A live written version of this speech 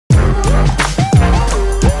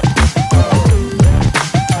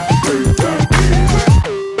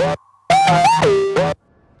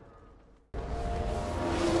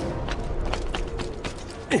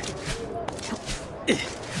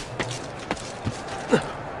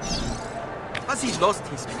Has he lost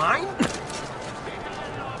his mind?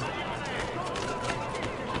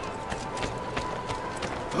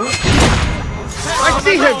 I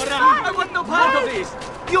see him! I want no part of this!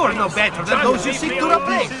 You're no better than those you seek to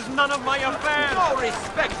replace! This is none of my affair! No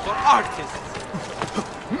respect for artists!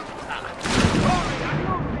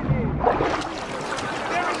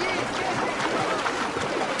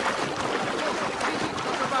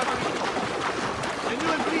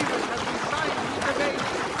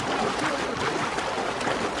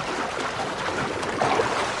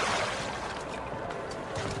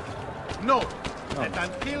 No, and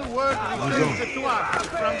until word returns to us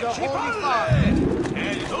from the Holy Father,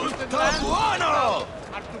 the land are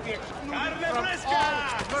to be excluded from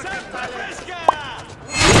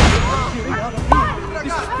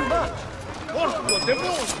all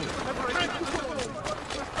mercantile.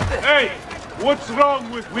 Hey, what's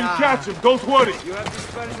wrong with? We'll catch him. Don't worry. You have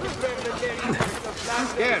dispensed the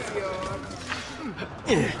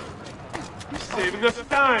He's saving us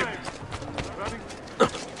time.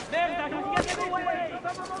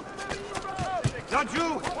 The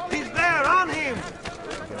Jew! He's there, on him!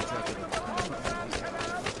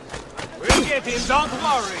 We'll get him, don't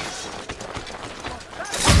worry!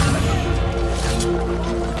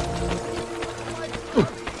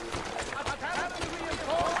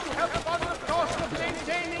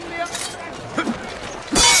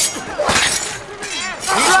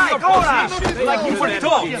 Right, Ora! Like you were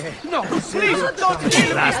told! No, please, don't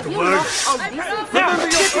kill Last word. Remember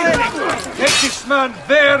your training! Take this man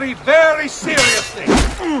very, very seriously!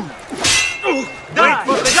 Die!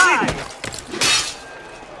 Die!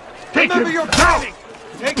 Remember your training!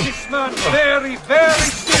 Take this man very, very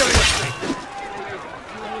seriously!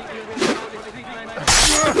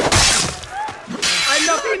 I'm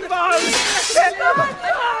not involved!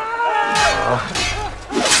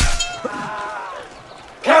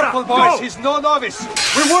 Careful, boys! He's no novice!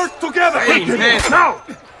 We work together! Now!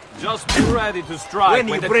 Just be ready to strike When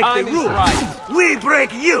you the break the time is rules, right. we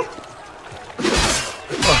break you!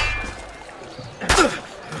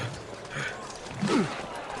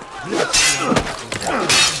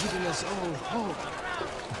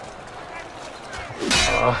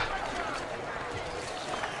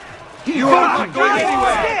 You are not going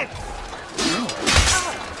anywhere!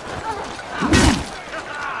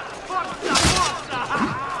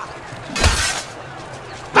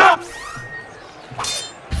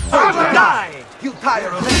 Die! You tire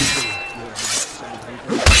of anything!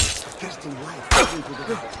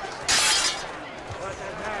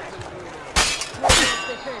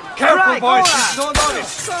 Careful, boys! He's no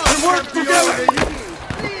novice! We work together!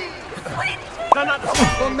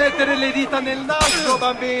 Non mettere le dita nel naso,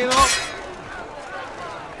 bambino!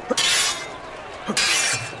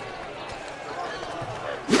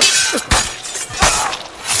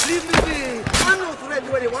 Leave me be! I'm not threat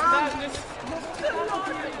to anyone!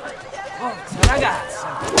 Forza, ragazzi!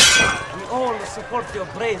 We all support your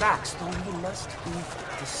brave acts, though you must be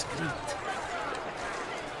discreet.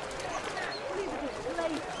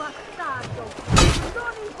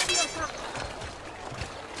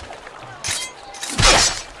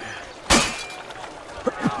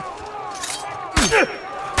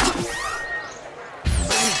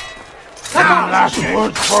 Any last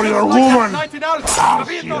words for your woman? I'll I'll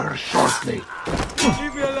see her shortly.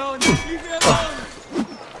 Leave me alone! Leave me alone!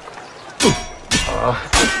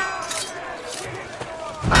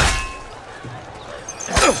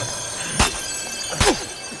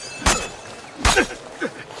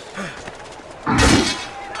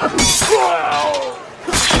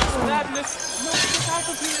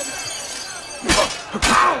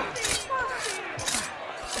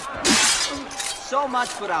 So much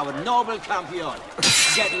for our noble campeon.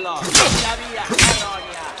 Get lost. La via,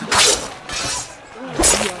 Colonia.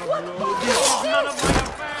 None of my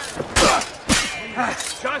affair!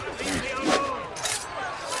 Just leave me alone!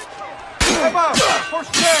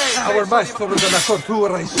 Our maestro was an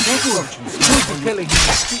tortura is so fortunate. We'll be telling his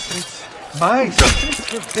secrets. My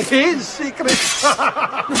secrets? His secrets? La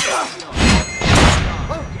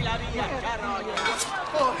via, Colonia.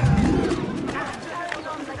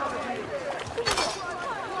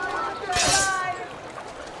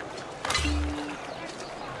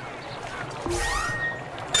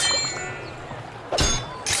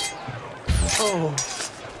 Oh,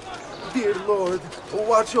 dear Lord,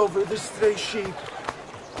 watch over the stray sheep.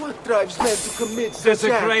 What drives men to commit such acts?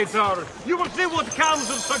 Desecrator! You will see what comes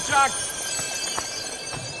of such acts!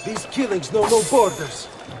 These killings know no borders.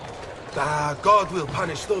 God will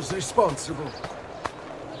punish those responsible.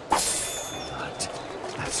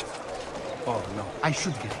 Oh no, I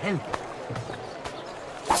should get help.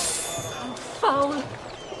 Foul,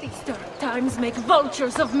 These dark times make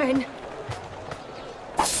vultures of men.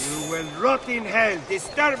 You will rot in hell,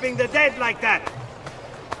 disturbing the dead like that!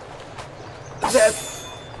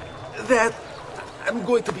 I'm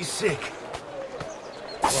going to be sick.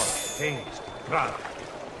 What things to cry.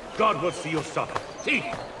 God will see you suffer. See?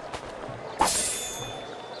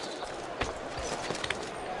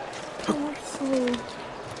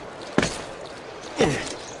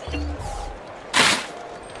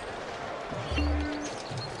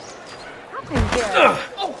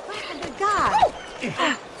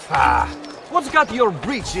 What's got your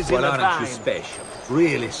breeches in a Well, aren't you bind? special?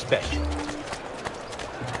 Really special.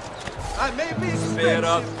 I may be Spare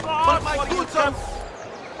us. expensive, but my boots are...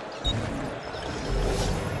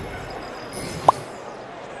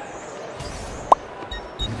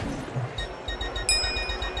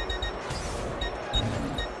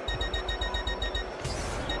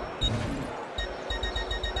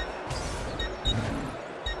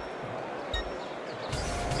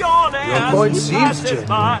 Your point seems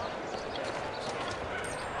genuine.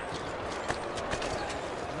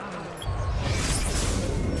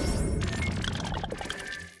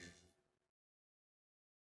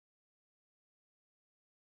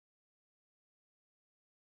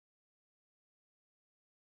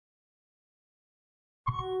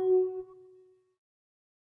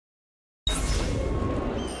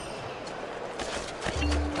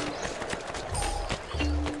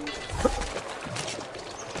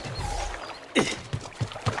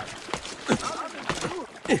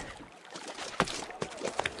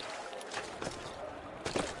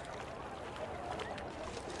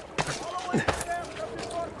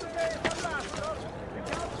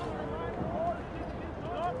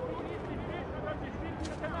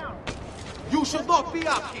 You should not be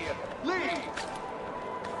up here. Leave.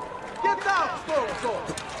 Get down, Stroll.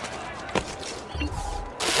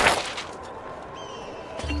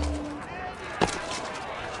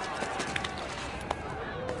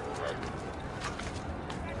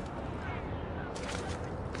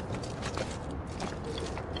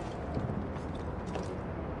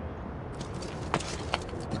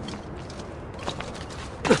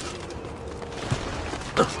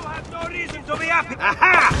 You have no reason to be happy.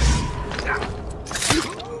 Aha!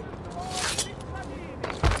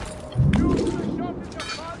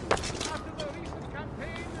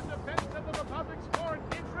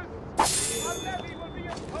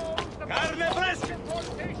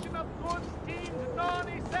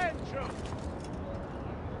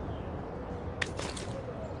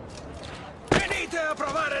 Venite a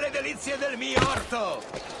provare le delizie del mio orto!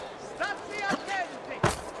 State attenti.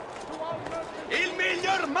 Il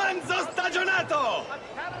miglior manzo stagionato!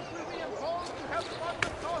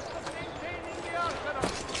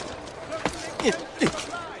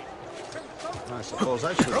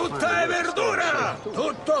 Frutta e verdura!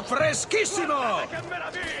 Tutto freschissimo! Che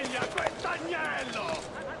meraviglia, quest'agnello!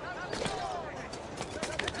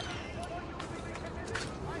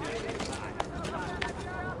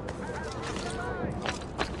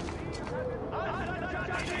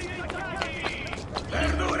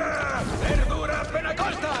 Verdura! Verdura appena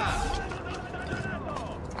colta!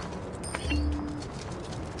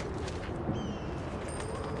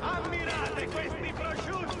 Ammirate questi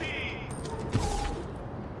prosciutti!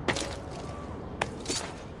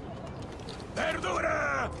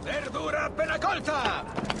 Verdura! Verdura appena colta!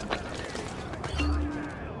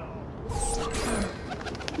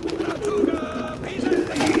 Lattuga,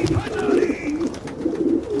 piselli, fagioli!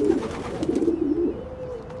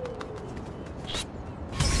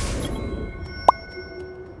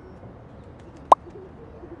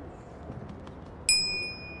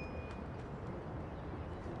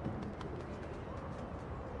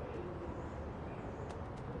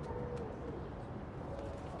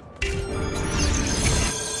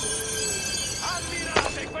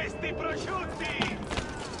 Ammirate questi prosciutti!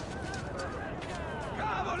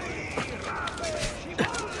 Cavoli, rape,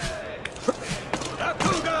 cipolle!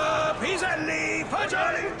 Lattuga, piselli,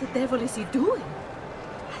 fagioli! What the devil is he doing?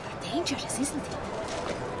 Rather dangerous, isn't it?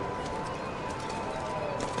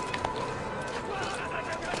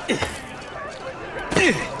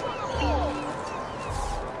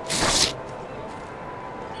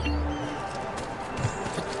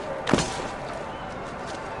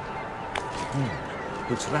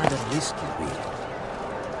 Looks rather risky, really.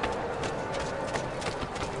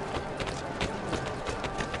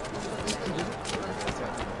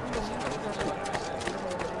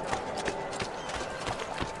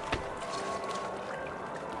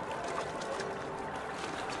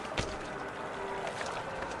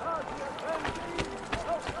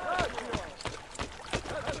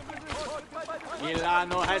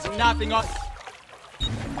 Milano has nothing on...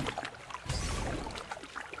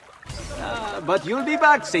 But you'll be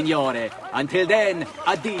back, signore. Until then,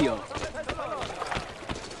 addio.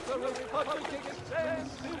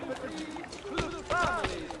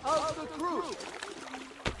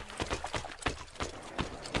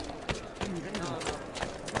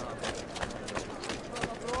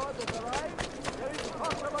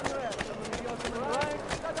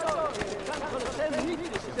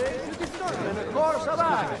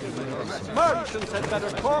 Merchants had better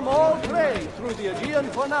come all trade through the Aegean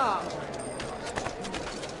for now.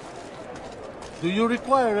 Do you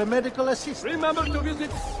require a medical assistant? Remember to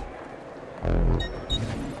visit...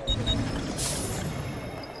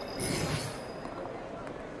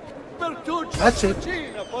 That's it.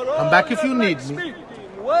 Come back if you need me.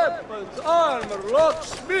 Weapons, armor,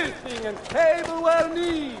 locksmithing, and tableware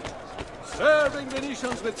needs. Serving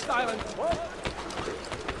Venetians with style and quality.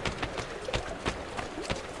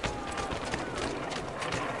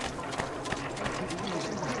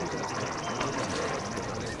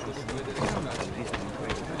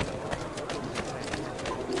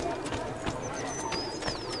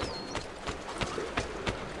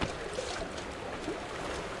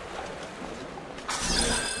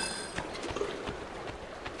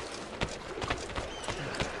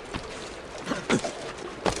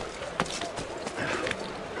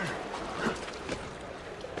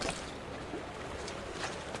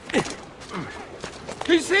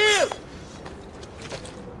 He's here!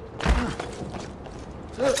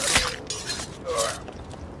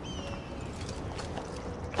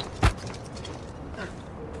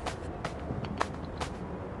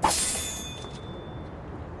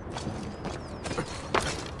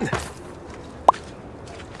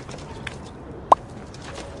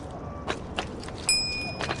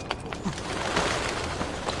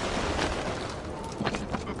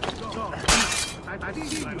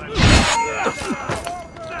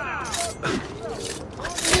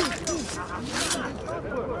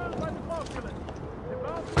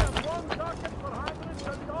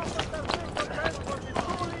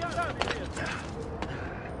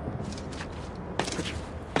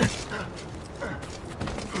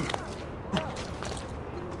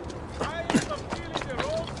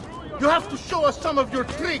 You have to show us some of your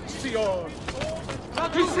tricks, Sion.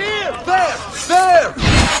 He's here! There! There!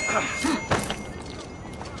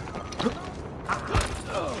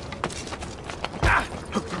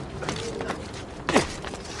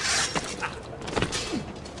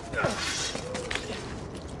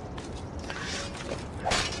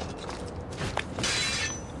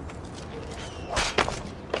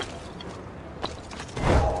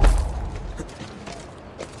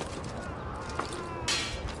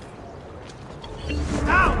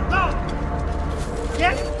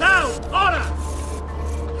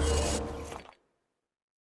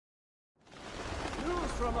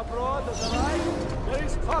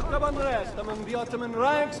 Ottoman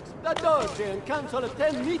ranks, the Doge and Council of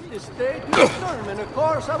 10 meet this day to determine a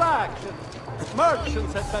course of action.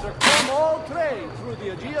 Merchants had better come all trade through the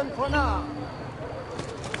Aegean for now.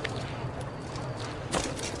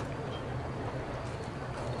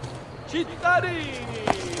 Cittadini,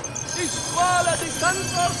 the scuola di San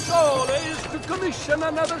Farsole is to commission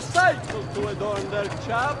another cycle to adorn their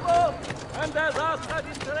chapel, and as us had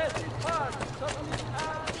interested parties suddenly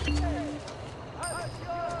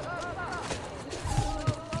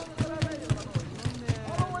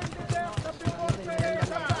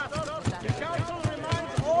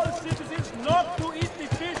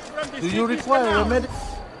Do you require a medical?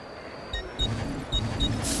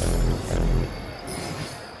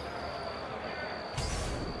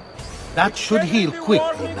 That should heal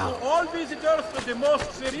quickly now. All visitors to the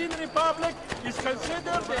most serene republic is considered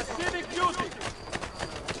a civic duty.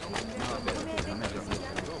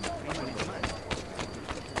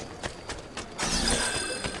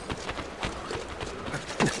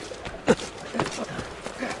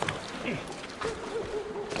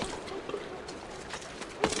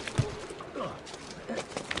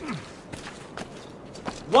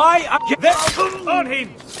 Why are you there? On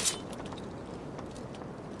him!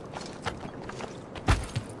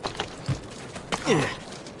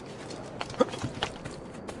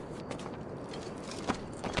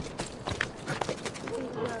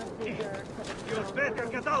 You'd better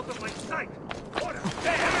get out of my sight! Order!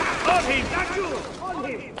 There! On him! Not you! On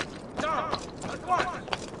him! Down! At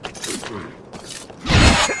once!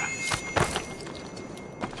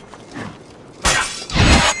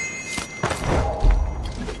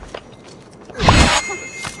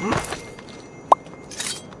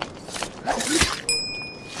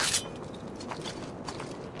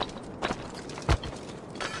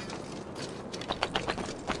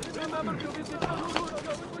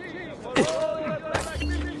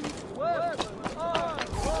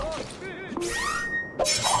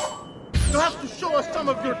 some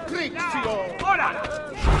of your tricks, Signor.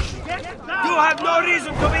 You have no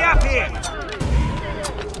reason to be up here!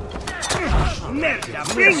 Merda,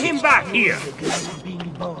 bring him back here!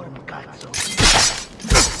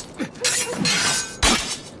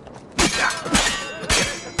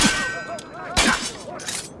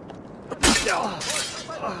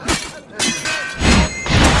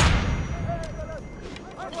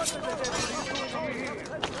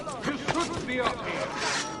 You shouldn't be up here.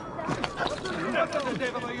 What the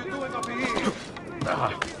devil are you doing up here?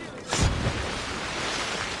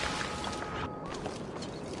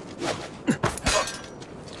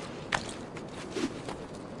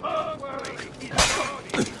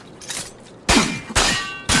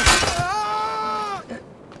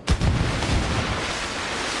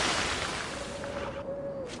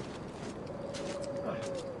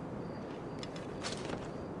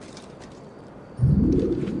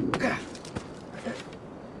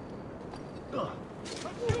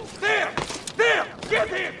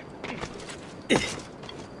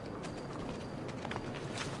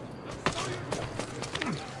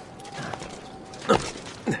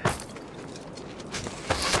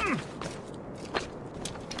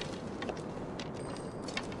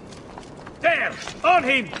 There! On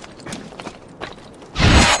him!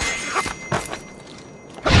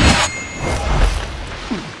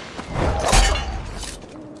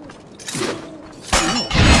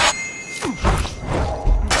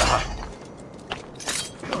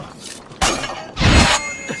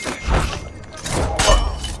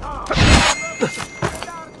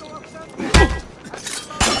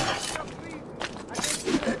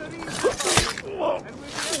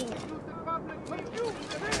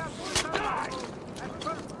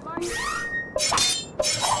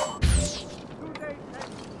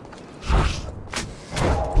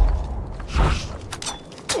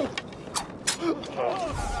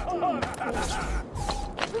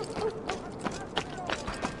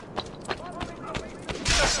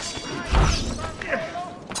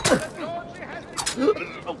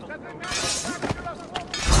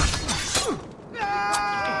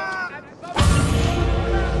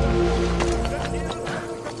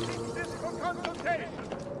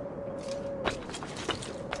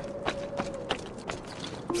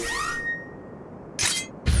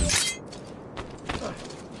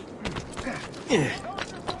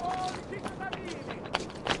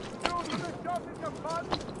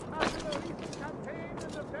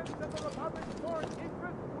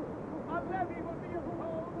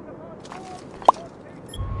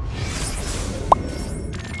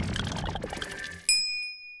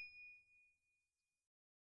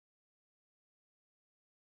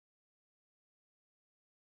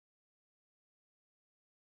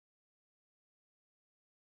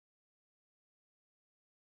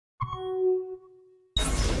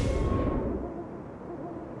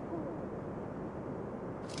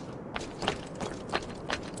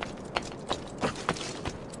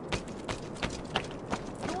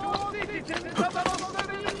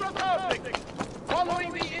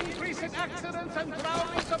 Following the increase in accidents and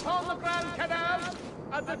drownings upon the Grand Canal,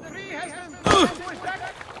 a decree has been put into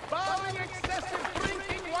effect barring excessive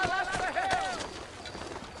drinking while at the helm.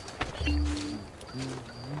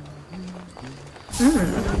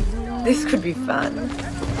 This could be fun.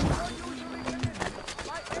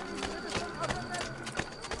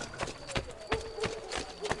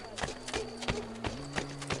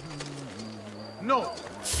 No,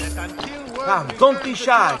 that until word Come, don't be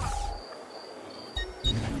shy.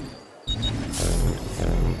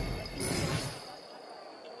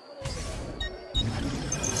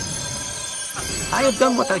 I have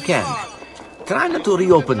done what I can. Try not to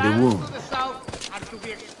reopen the wound. to the south are to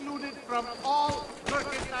be excluded from all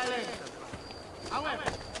mercantile enterprise. However,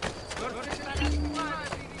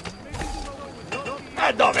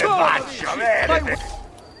 E dove faccio, vedi?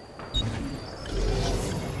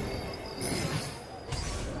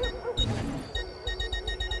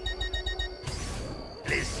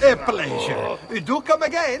 A pleasure. Do come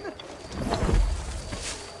again.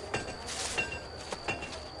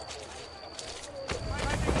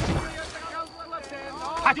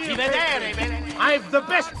 Fatti vedere, I've the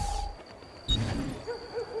best.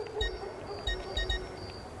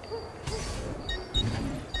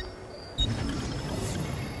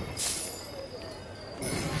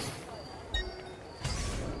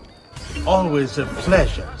 Always a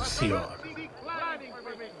pleasure, Signor.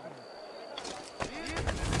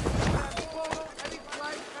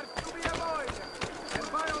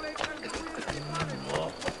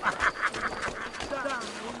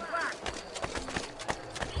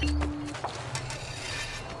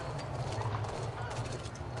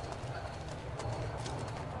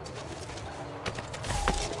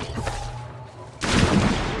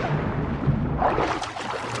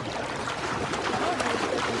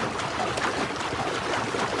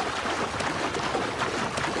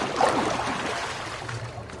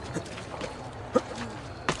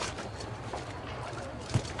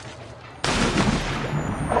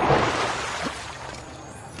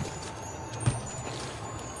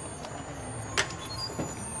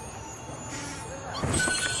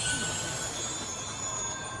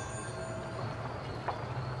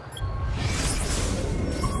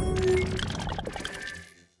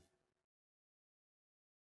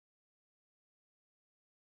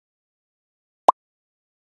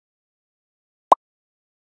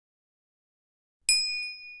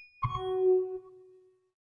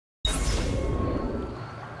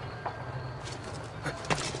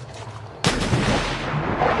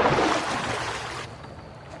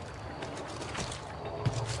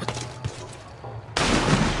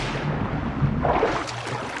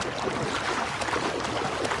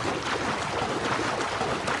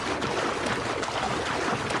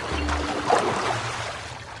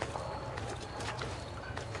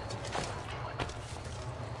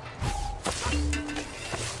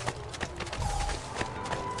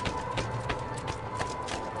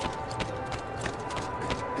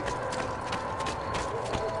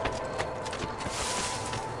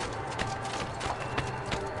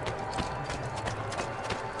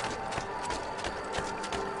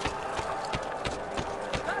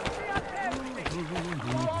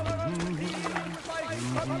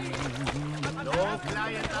 No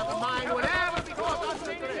client of mine will ever be caught on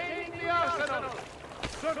maintaining the arsenal.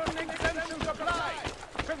 Certain exemptions apply.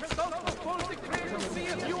 Consult the full decree to see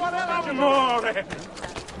if you are eligible.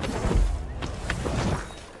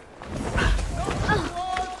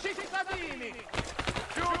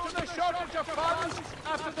 Due to the shortage of funds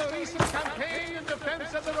after the recent campaign in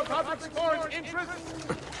defense of the Republic's foreign interests,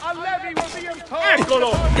 a levy will be imposed.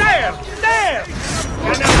 Eccolo! There! There!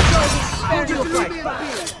 Can I show you spare you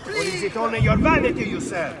fight? Or is it only your vanity you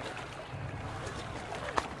serve?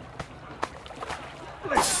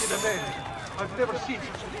 Blessed America! I've never seen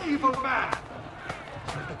such an evil man!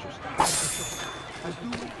 As do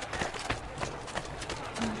we.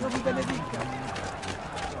 Dio vi benedica!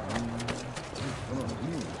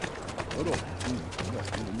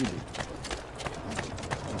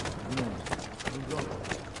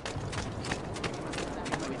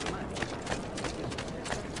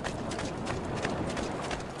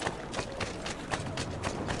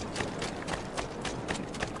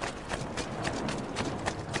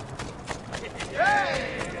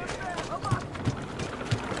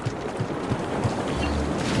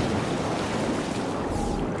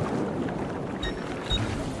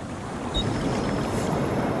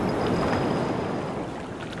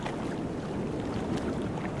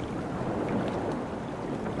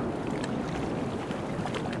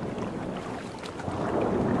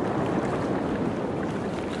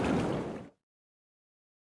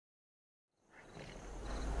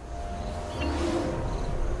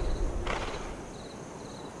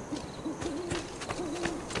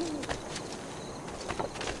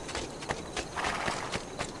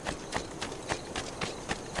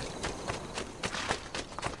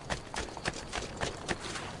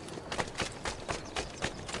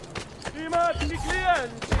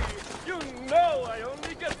 You know I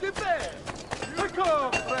only get the best.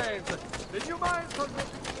 Come, friends. Did you mind for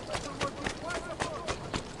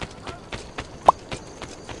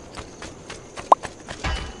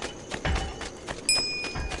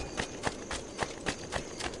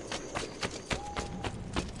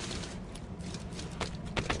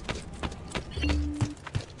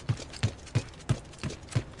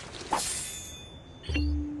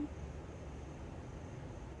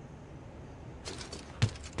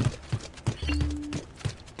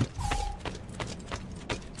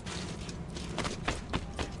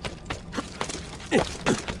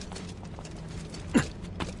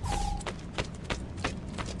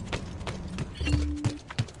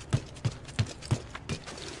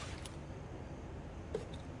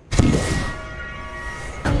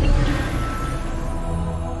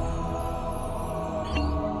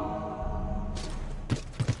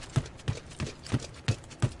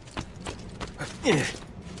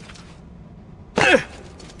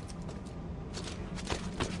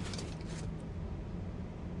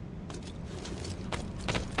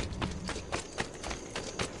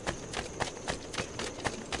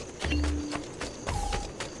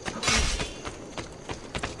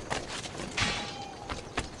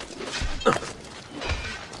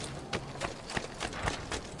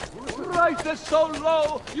Price is so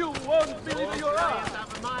low, you won't believe your eyes.